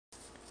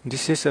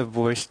This is a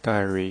voice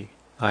diary.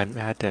 I'm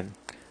Adam.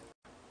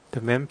 The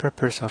main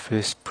purpose of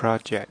this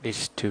project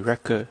is to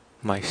record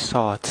my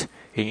thoughts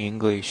in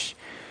English,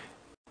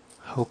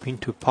 hoping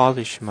to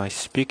polish my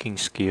speaking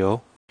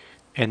skill,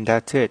 and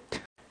that's it.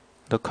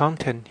 The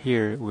content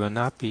here will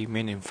not be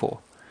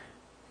meaningful.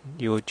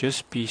 It will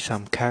just be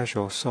some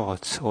casual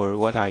thoughts or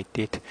what I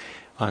did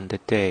on the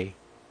day.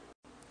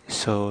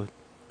 So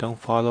don't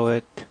follow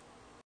it.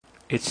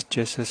 It's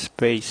just a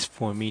space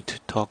for me to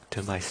talk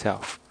to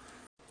myself.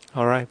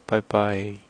 Alright, bye bye.